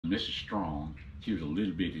Mrs. Strong. She was a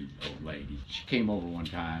little bitty old lady. She came over one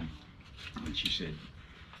time and she said,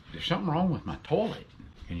 "There's something wrong with my toilet.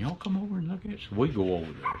 Can y'all come over and look at it?" So we go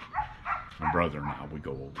over there. My brother and I, we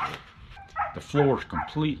go over there. The floor's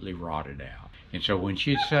completely rotted out. And so when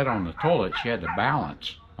she sat on the toilet, she had to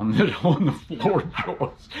balance on the floor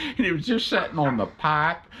joists. And it was just sitting on the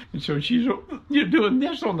pipe. And so she's doing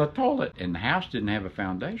this on the toilet. And the house didn't have a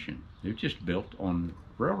foundation. It was just built on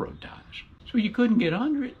railroad ties. So you couldn't get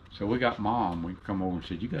under it. So we got Mom. We come over and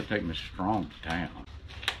said, "You got to take Mrs. Strong to town."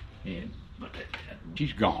 And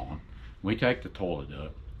she's gone. We take the toilet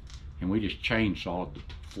up. And we just chainsawed the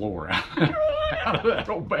floor out of that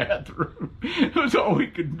old bathroom. It was all we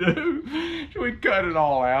could do. So we cut it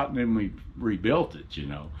all out and then we rebuilt it, you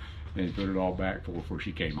know, and put it all back for her before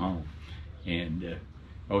she came home. And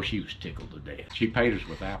oh, she was tickled to death. She paid us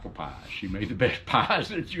with apple pies. She made the best pies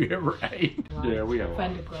that you ever ate. Wow. Yeah, we had a lot.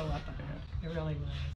 Fun to grow up on. It really was.